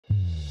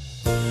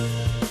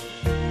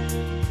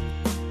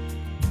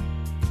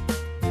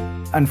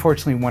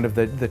Unfortunately, one of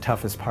the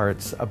toughest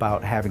parts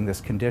about having this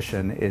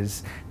condition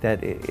is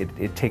that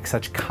it takes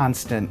such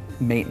constant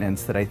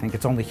maintenance that I think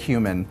it's only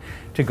human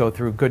to go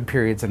through good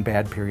periods and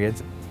bad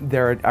periods.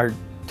 There are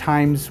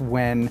times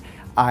when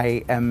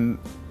I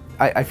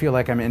feel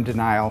like I'm in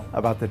denial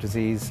about the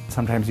disease.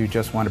 Sometimes you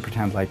just want to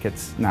pretend like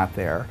it's not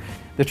there.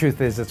 The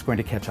truth is it's going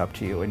to catch up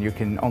to you, and you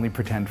can only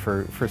pretend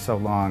for so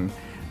long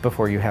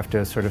before you have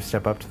to sort of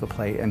step up to the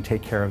plate and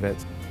take care of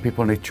it.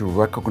 People need to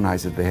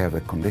recognize that they have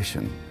a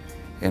condition.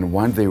 And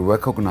once they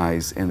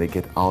recognize and they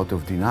get out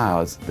of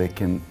denials, they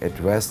can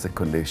address the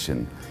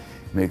condition,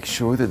 make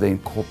sure that they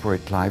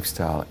incorporate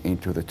lifestyle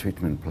into the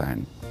treatment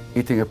plan.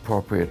 Eating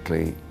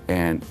appropriately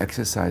and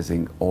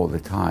exercising all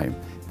the time,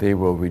 they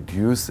will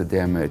reduce the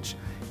damage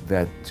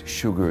that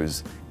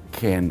sugars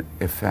can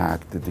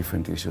affect the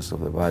different tissues of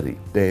the body.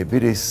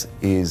 Diabetes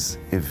is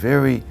a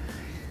very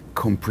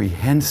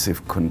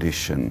comprehensive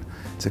condition.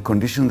 It's a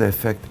condition that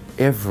affects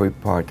every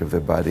part of the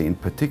body, and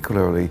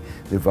particularly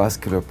the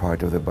vascular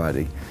part of the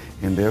body.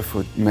 And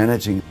therefore,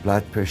 managing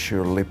blood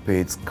pressure,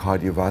 lipids,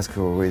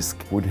 cardiovascular risk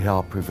would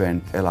help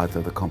prevent a lot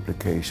of the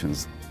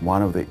complications.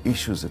 One of the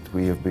issues that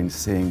we have been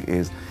seeing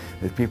is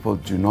that people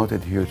do not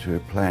adhere to a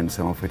plan.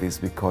 Some of it is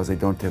because they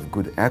don't have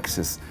good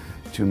access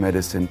to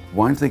medicine.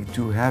 Once they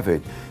do have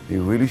it, they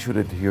really should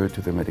adhere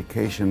to the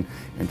medication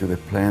and to the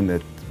plan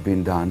that's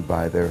been done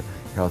by their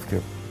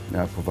healthcare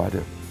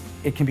provider.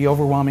 It can be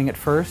overwhelming at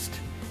first,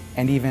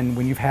 and even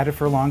when you've had it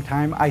for a long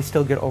time, I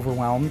still get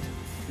overwhelmed.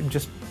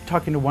 Just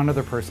talking to one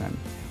other person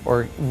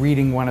or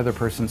reading one other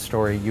person's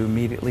story, you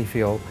immediately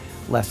feel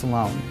less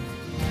alone.